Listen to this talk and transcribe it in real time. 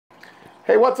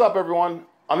Hey, what's up everyone?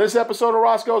 On this episode of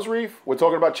Roscoe's Reef, we're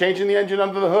talking about changing the engine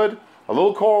under the hood, a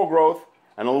little coral growth,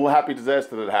 and a little happy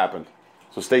disaster that happened.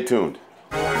 So stay tuned.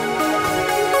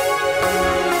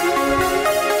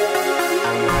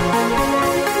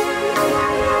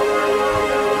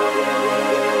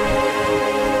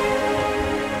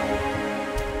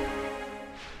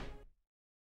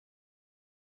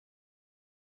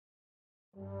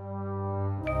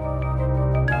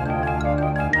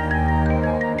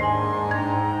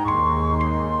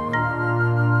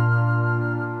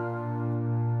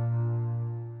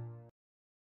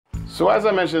 So as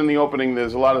I mentioned in the opening,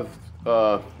 there's a lot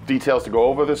of details to go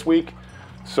over this week,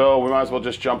 so we might as well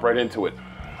just jump right into it.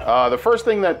 The first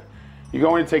thing that you're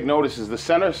going to take notice is the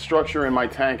center structure in my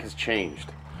tank has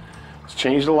changed. It's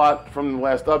changed a lot from the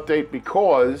last update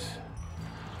because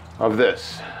of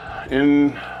this.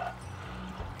 A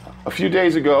few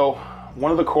days ago,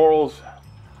 one of the corals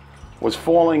was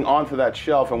falling onto that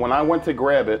shelf, and when I went to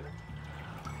grab it,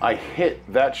 I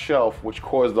hit that shelf, which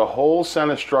caused the whole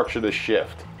center structure to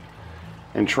shift.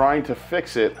 And trying to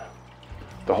fix it,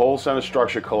 the whole center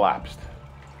structure collapsed.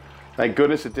 Thank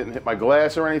goodness it didn't hit my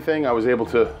glass or anything. I was able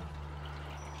to,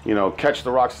 catch the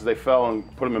rocks as they fell and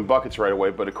put them in buckets right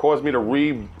away, but it caused me to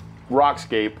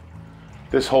re-rockscape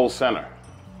this whole center,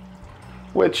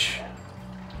 which,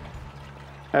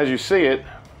 as you see it,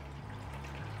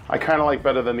 I kind of like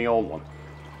better than the old one.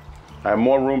 I have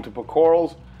more room to put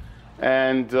corals,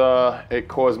 and it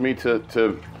caused me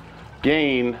to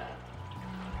gain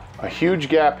a huge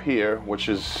gap here, which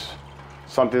is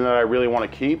something that I really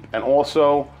want to keep, and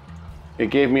also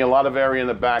it gave me a lot of area in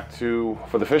the back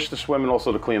for the fish to swim and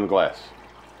also to clean the glass.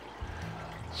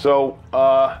 So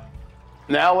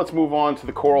now let's move on to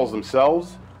the corals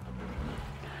themselves.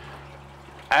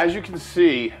 As you can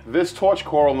see, this torch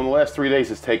coral in the last 3 days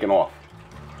has taken off.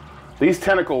 These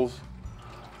tentacles,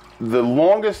 the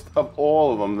longest of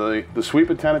all of them, the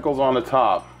sweeper tentacles on the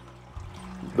top,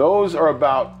 those are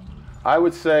about, I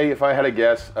would say, if I had to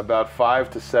guess, about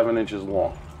 5 to 7 inches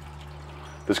long.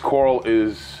 This coral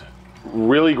is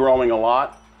really growing a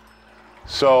lot.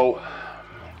 So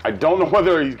I don't know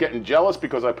whether he's getting jealous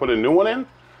because I put a new one in.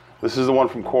 This is the one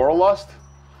from Coralust,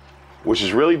 which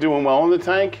is really doing well in the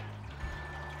tank.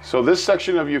 So this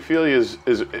section of Euphyllia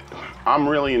is I'm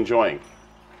really enjoying.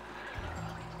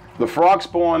 The frog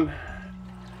spawn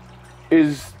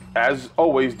is, as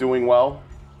always, doing well.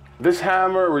 This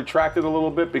hammer retracted a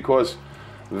little bit because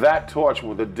that torch,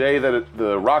 the day that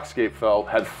the rockscape fell,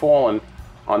 had fallen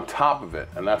on top of it,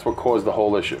 and that's what caused the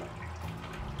whole issue.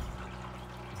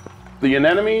 The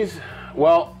anemones,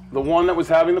 well, the one that was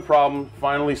having the problem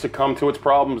finally succumbed to its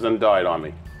problems and died on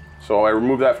me. So I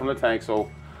removed that from the tank, so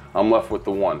I'm left with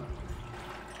the one.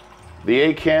 The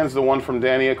acans, the one from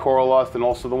Dania Coralust, and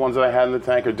also the ones that I had in the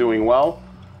tank are doing well.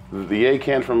 The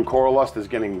acan from Coralust is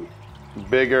getting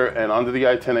bigger, and under the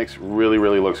actinics really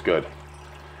looks good.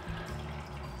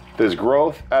 There's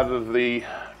growth out of the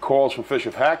corals from Fish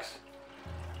of Hex,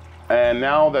 and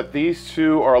now that these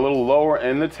two are a little lower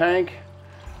in the tank,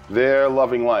 they're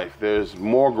loving life. There's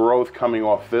more growth coming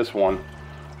off this one,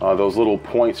 those little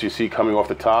points you see coming off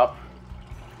the top.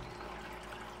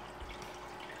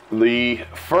 The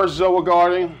first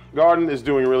Zoa garden is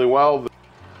doing really well,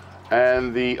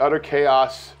 and the Utter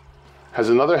Chaos has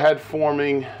another head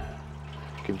forming.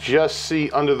 You can just see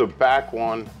under the back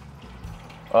one,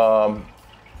 well,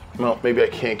 maybe I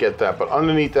can't get that, but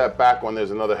underneath that back one, there's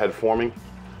another head forming.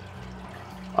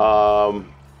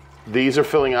 These are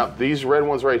filling out, these red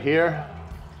ones right here,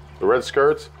 the red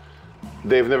skirts,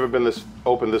 they've never been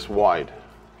open this wide.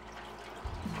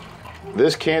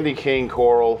 This candy cane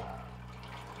coral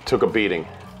took a beating.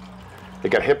 It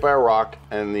got hit by a rock,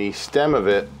 and the stem of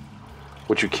it,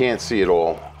 which you can't see at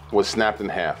all, was snapped in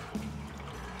half.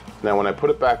 Now when I put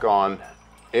it back on,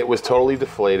 it was totally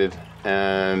deflated,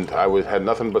 and I had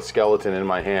nothing but skeleton in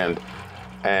my hand,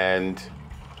 and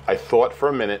I thought for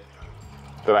a minute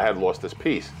that I had lost this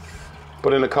piece.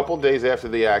 But in a couple days after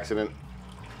the accident,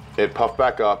 it puffed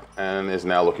back up and is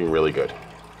now looking really good.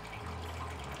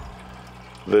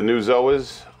 The new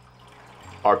Zoas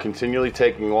are continually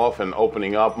taking off and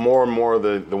opening up. More and more of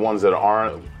the ones that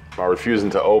are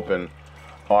refusing to open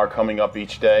are coming up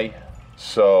each day.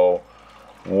 So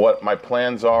what my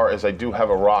plans are is I do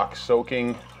have a rock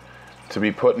soaking to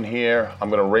be put in here. I'm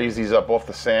going to raise these up off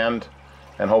the sand,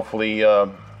 and hopefully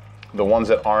the ones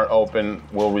that aren't open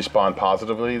will respond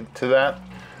positively to that.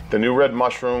 The new red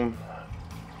mushroom,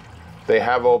 they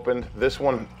have opened. This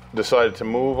one decided to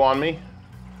move on me.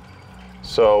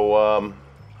 So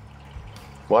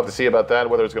we'll have to see about that,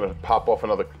 whether it's going to pop off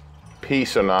another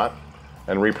piece or not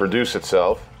and reproduce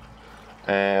itself.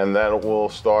 and that will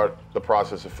start the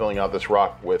process of filling out this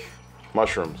rock with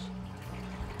mushrooms.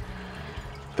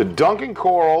 The Duncan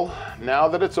coral, now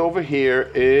that it's over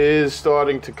here, is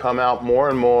starting to come out more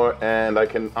and more, and I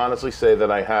can honestly say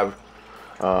that I have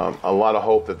a lot of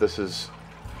hope that this is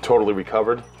totally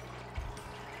recovered.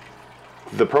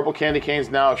 The purple candy canes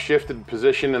now have shifted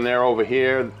position and they're over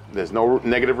here. There's no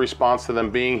negative response to them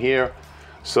being here,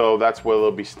 so that's where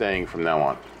they'll be staying from now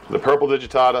on. The purple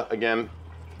digitata, again,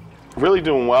 really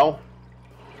doing well.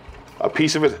 A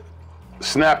piece of it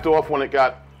snapped off when it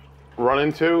got run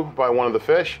into by one of the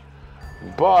fish,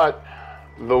 but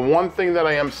the one thing that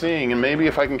I am seeing, and maybe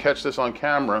if I can catch this on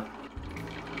camera,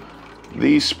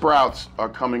 these sprouts are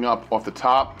coming up off the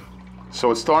top,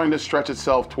 so it's starting to stretch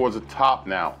itself towards the top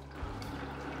now.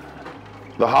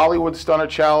 The Hollywood Stunner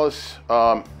Chalice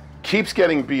keeps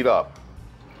getting beat up.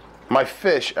 My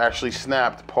fish actually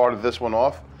snapped part of this one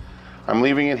off. I'm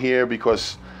leaving it here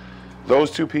because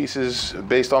those two pieces,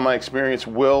 based on my experience,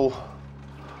 will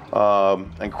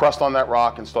encrust on that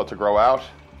rock and start to grow out.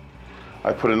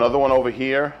 I put another one over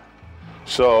here,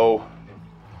 so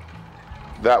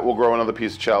that will grow another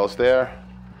piece of chalice there.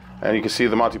 And you can see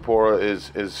the Montipora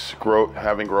is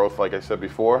having growth, like I said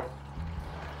before.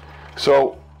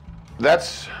 So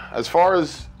that's, as far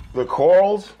as the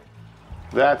corals,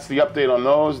 that's the update on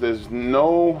those. There's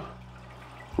no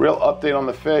real update on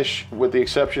the fish, with the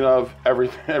exception of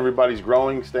everybody's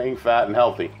growing, staying fat and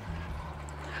healthy.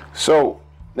 So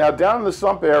now down in the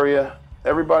sump area,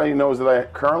 everybody knows that I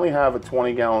currently have a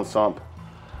 20-gallon sump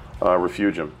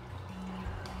refugium.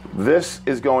 This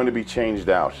is going to be changed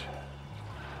out.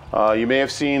 You may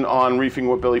have seen on Reefing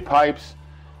with Billy Pipes,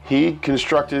 he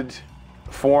constructed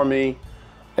for me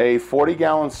a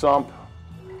 40-gallon sump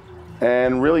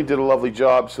and really did a lovely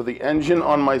job. So the engine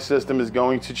on my system is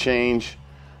going to change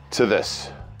to this.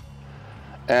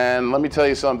 And let me tell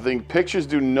you something, pictures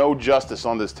do no justice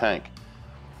on this tank.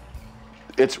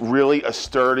 It's really a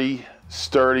sturdy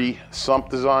sump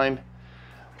design.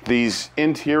 These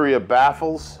interior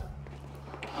baffles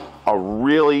are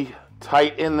really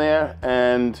tight in there,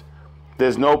 and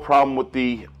there's no problem with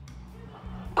the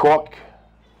cork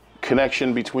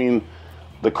connection between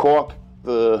the cork,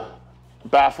 the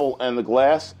baffle, and the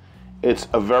glass. It's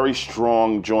a very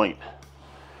strong joint.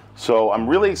 So I'm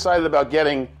really excited about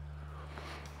getting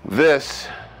this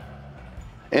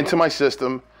into my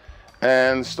system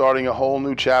and starting a whole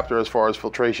new chapter as far as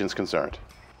filtration is concerned.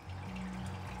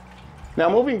 Now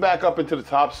moving back up into the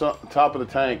top of the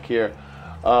tank here,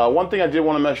 one thing I did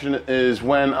want to mention is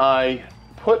when I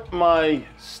put my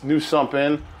new sump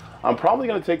in, I'm probably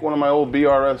going to take one of my old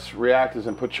BRS reactors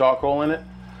and put charcoal in it.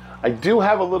 I do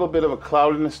have a little bit of a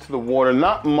cloudiness to the water,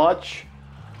 not much,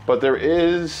 but there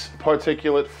is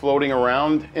particulate floating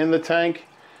around in the tank.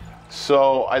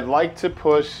 So I'd like to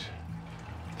put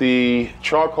the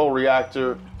charcoal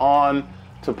reactor on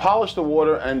to polish the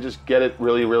water and just get it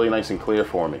really nice and clear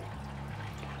for me.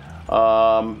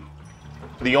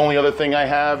 The only other thing I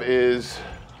have is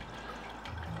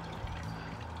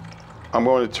I'm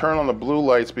going to turn on the blue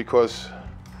lights because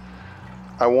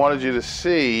I wanted you to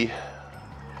see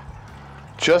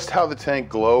just how the tank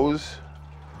glows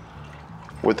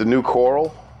with the new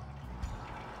coral.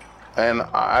 And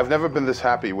I've never been this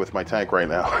happy with my tank right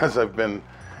now as I've been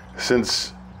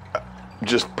since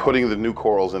just putting the new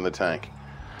corals in the tank.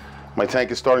 My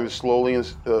tank is starting to slowly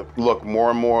look more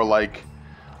and more like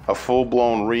a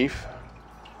full-blown reef.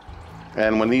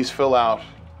 And when these fill out,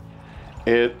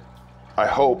 I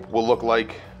hope, will look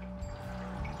like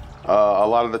a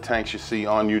lot of the tanks you see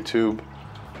on YouTube.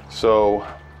 So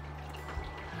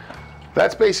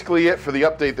that's basically it for the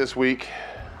update this week.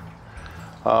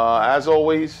 As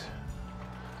always,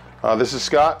 this is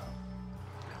Scott,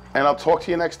 and I'll talk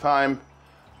to you next time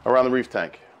around the reef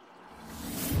tank.